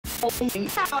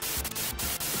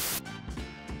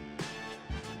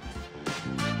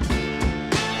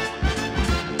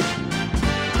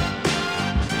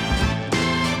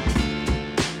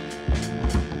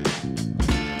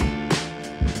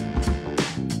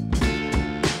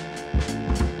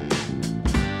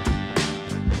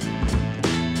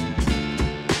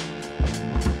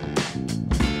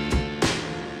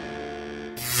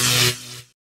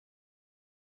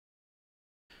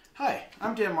Hi,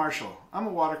 I'm Dan Marshall. I'm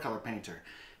a watercolor painter.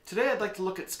 Today I'd like to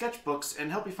look at sketchbooks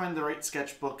and help you find the right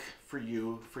sketchbook for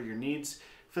you, for your needs,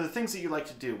 for the things that you like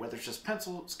to do, whether it's just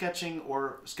pencil sketching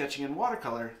or sketching in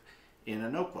watercolor in a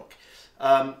notebook.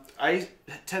 I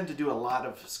tend to do a lot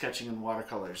of sketching in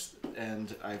watercolors,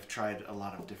 and I've tried a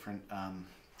lot of different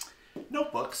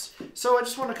notebooks. So I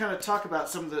just want to kind of talk about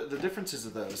some of the differences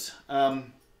of those.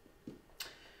 One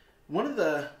of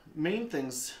the main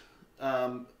things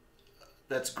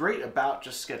that's great about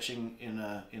just sketching in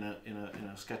a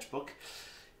sketchbook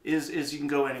is you can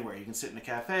go anywhere. You can sit in a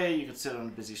cafe, you can sit on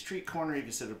a busy street corner, you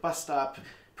can sit at a bus stop,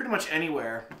 pretty much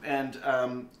anywhere. And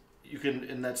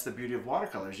and that's the beauty of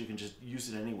watercolors. You can just use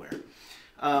it anywhere.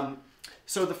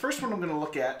 So the first one I'm going to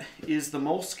look at is the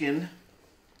Moleskine.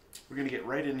 We're going to get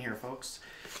right in here, folks.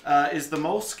 Is the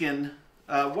Moleskine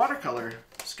watercolor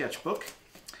sketchbook,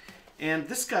 and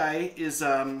this guy is.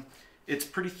 It's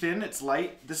pretty thin, it's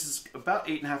light. This is about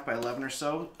 8.5 by 11 or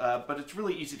so, but it's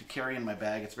really easy to carry in my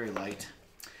bag. It's very light.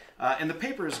 And the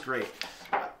paper is great.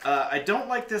 I don't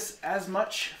like this as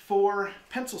much for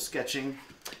pencil sketching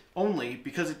only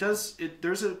because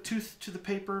there's a tooth to the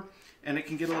paper and it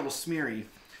can get a little smeary.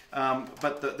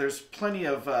 But there's plenty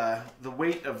of, the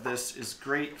weight of this is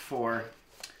great for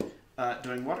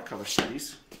doing watercolor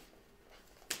studies.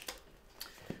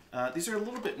 These are a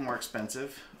little bit more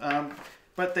expensive.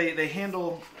 But they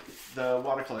handle the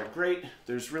watercolor great.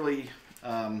 There's really,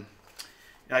 I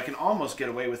can almost get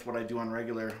away with what I do on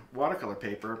regular watercolor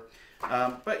paper.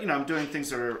 But I'm doing things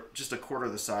that are just a quarter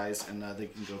the size, and they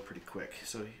can go pretty quick.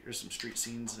 So here's some street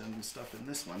scenes and stuff in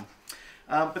this one.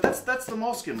 But that's the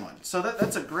Moleskine one. So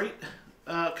that's a great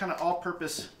kind of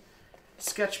all-purpose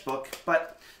sketchbook,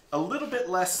 but a little bit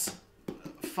less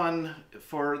fun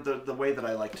for the way that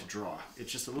I like to draw.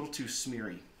 It's just a little too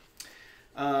smeary.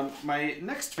 My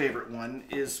next favorite one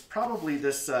is probably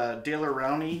this Daler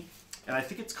Rowney, and I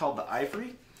think it's called the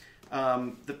Ivory.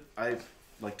 I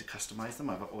like to customize them.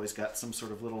 I've always got some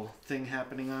sort of little thing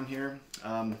happening on here.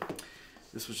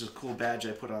 This was just a cool badge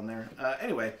I put on there.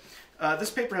 Anyway,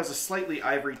 this paper has a slightly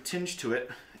ivory tinge to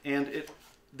it, and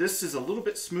this is a little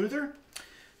bit smoother,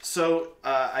 so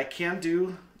I can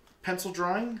do pencil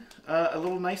drawing a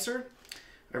little nicer.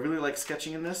 I really like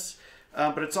sketching in this.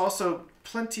 But it's also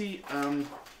plenty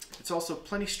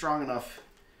strong enough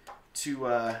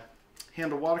to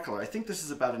handle watercolor. I think this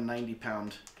is about a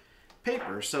 90-pound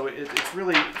paper, so it's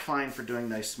really fine for doing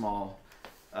nice small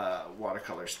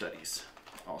watercolor studies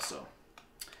also.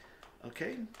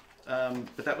 Okay,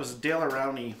 but that was Daler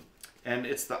Rowney, and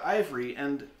it's the Ivory,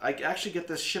 and I actually get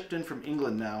this shipped in from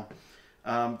England now.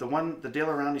 The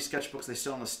Daler Rowney sketchbooks they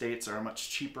sell in the States are a much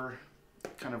cheaper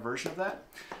kind of version of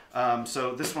that.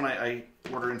 So this one I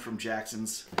order in from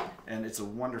Jackson's, and it's a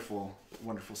wonderful,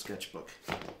 wonderful sketchbook.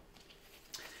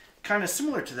 Kind of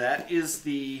similar to that is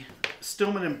the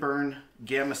Stillman & Byrne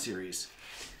Gamma series.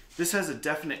 This has a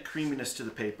definite creaminess to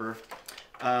the paper.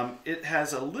 It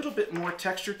has a little bit more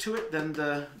texture to it than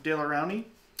the Daler Rowney,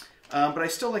 but I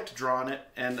still like to draw on it,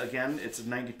 and again, it's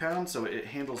 90 pounds, so it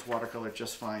handles watercolor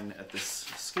just fine at this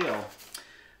scale.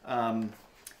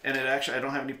 And it actually, I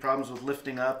don't have any problems with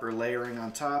lifting up or layering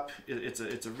on top. It's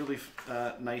a really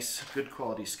nice, good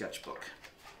quality sketchbook.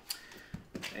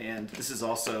 And this is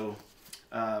also,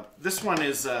 this one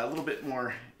is a little bit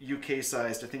more UK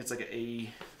sized. I think it's like an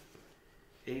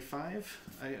A5.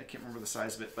 I can't remember the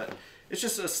size of it, but it's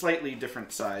just a slightly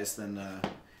different size than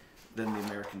the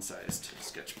American sized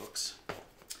sketchbooks.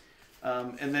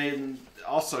 And then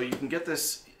also you can get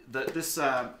this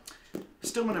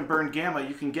Stillman & Byrne Gamma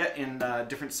you can get in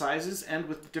different sizes and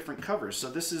with different covers. So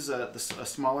this is a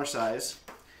smaller size,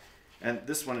 and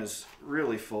this one is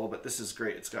really full, but this is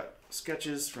great. It's got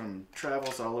sketches from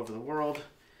travels all over the world,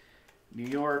 New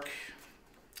York,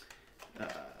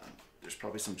 there's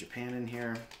probably some Japan in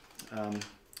here,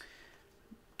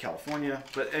 California,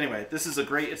 but anyway, this is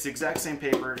it's the exact same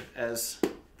paper as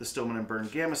the Stillman & Byrne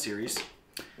Gamma series,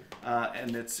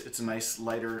 and it's a nice,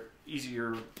 lighter,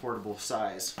 easier, portable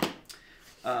size.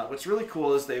 What's really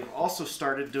cool is they've also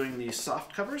started doing these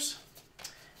soft covers,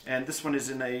 and this one is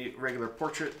in a regular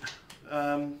portrait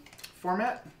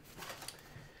format,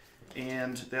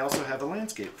 and they also have a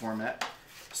landscape format.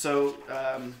 So,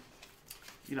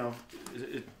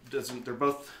 doesn't. They're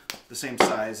both the same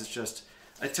size. It's just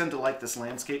I tend to like this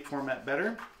landscape format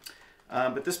better.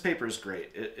 But this paper is great.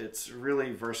 It's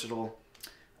really versatile.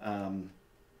 A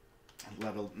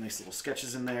lot of nice little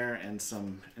sketches in there, and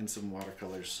some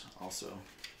watercolors also.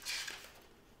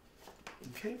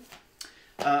 Okay.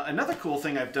 Another cool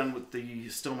thing I've done with the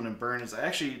Stillman and Burn is I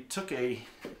actually took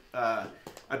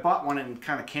I bought one and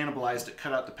kind of cannibalized it,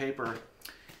 cut out the paper,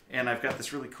 and I've got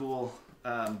this really cool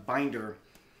binder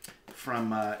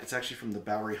from, it's actually from the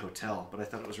Bowery Hotel, but I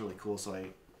thought it was really cool, so I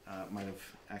might have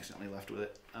accidentally left with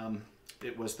it.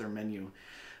 It was their menu.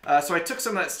 So I took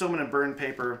some of that Stillman and Burn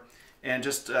paper and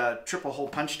just triple hole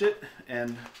punched it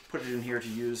and put it in here to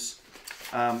use.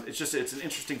 It's an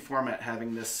interesting format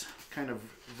having this kind of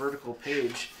vertical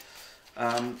page,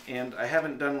 and I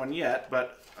haven't done one yet,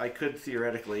 but I could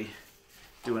theoretically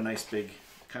do a nice big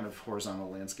kind of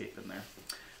horizontal landscape in there.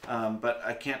 But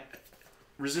I can't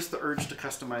resist the urge to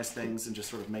customize things and just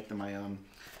sort of make them my own.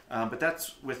 But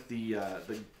that's with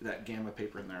that gamma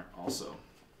paper in there also.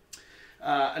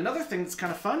 Another thing that's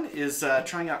kind of fun is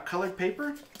trying out colored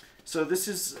paper. So this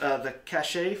is the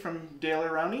Cachet from Dale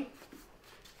Rowney.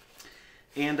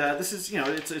 And this is,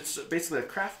 it's basically a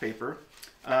craft paper.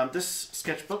 This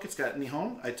sketchbook, it's got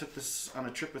Nihon. I took this on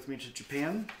a trip with me to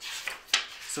Japan.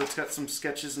 So it's got some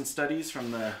sketches and studies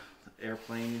from the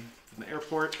airplane, from the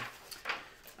airport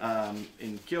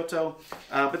in Kyoto.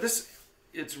 But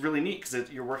it's really neat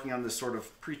because you're working on this sort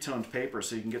of pre-toned paper,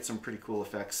 so you can get some pretty cool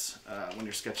effects when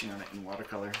you're sketching on it in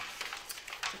watercolor.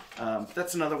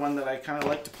 That's another one that I kind of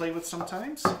like to play with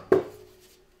sometimes.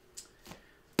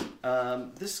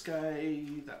 This guy,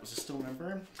 that was a Stillman and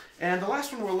Burn. And the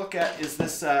last one we'll look at is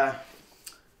this.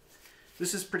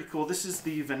 This is pretty cool. This is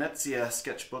the Venezia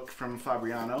sketchbook from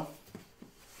Fabriano.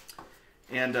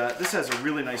 And this has a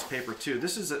really nice paper too.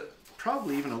 This is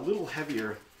probably even a little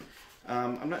heavier.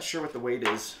 I'm not sure what the weight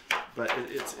is, but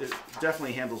it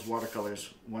definitely handles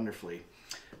watercolors wonderfully.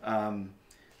 So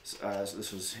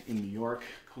this was in New York.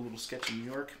 Cool little sketch in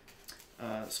New York.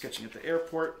 Sketching at the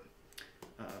airport.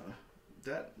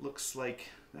 That looks like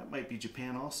that might be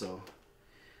Japan also.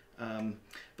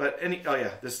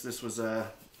 This was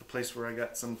a place where I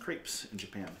got some crepes in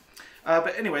Japan.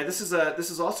 But anyway, this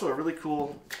is also a really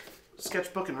cool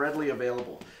sketchbook and readily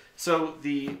available. So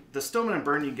the Stillman and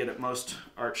Burn you can get at most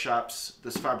art shops.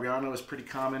 This Fabriano is pretty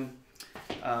common.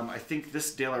 I think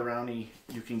this Dale Rowney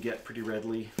you can get pretty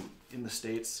readily in the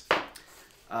States.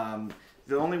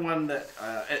 The only one that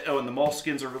and the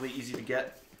Moleskines are really easy to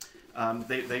get. I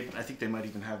think they might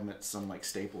even have them at some like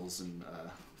Staples and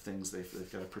things.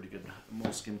 They've got a pretty good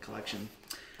Moleskine collection.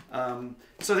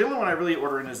 So the only one I really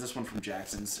order in is this one from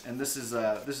Jackson's, and this is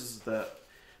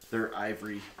their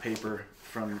ivory paper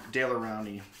from Dale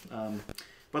Rowney.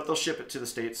 But they'll ship it to the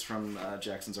States from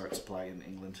Jackson's Art Supply in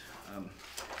England.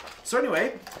 So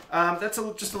anyway, that's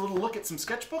just a little look at some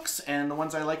sketchbooks and the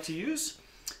ones I like to use.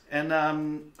 And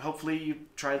hopefully you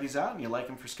try these out and you like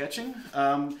them for sketching.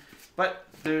 But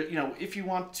if you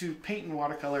want to paint in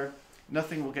watercolor,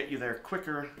 nothing will get you there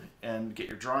quicker and get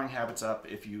your drawing habits up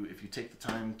if you take the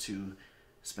time to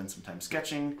spend some time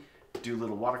sketching, do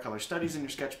little watercolor studies in your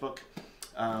sketchbook,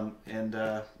 and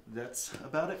that's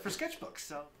about it for sketchbooks.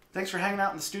 So thanks for hanging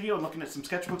out in the studio and looking at some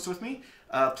sketchbooks with me.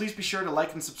 Please be sure to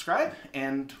like and subscribe,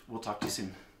 and we'll talk to you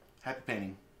soon. Happy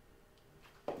painting.